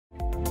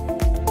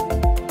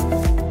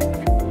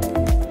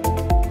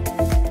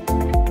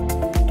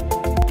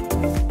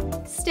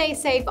stay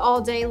safe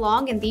all day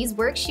long in these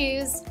work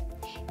shoes.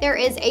 There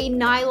is a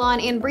nylon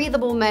and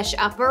breathable mesh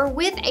upper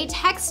with a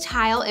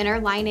textile inner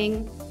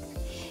lining.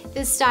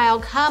 This style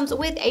comes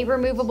with a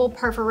removable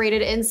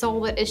perforated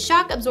insole that is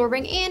shock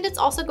absorbing, and it's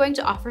also going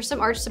to offer some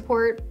arch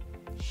support.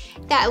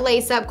 That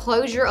lace-up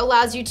closure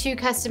allows you to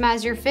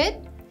customize your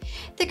fit.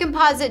 The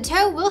composite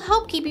toe will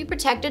help keep you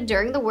protected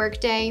during the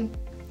workday.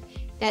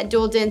 That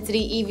dual density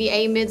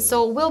EVA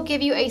midsole will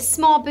give you a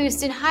small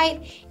boost in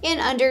height,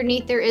 and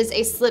underneath there is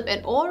a slip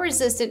and oil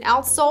resistant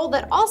outsole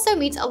that also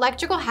meets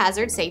electrical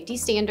hazard safety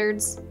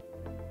standards.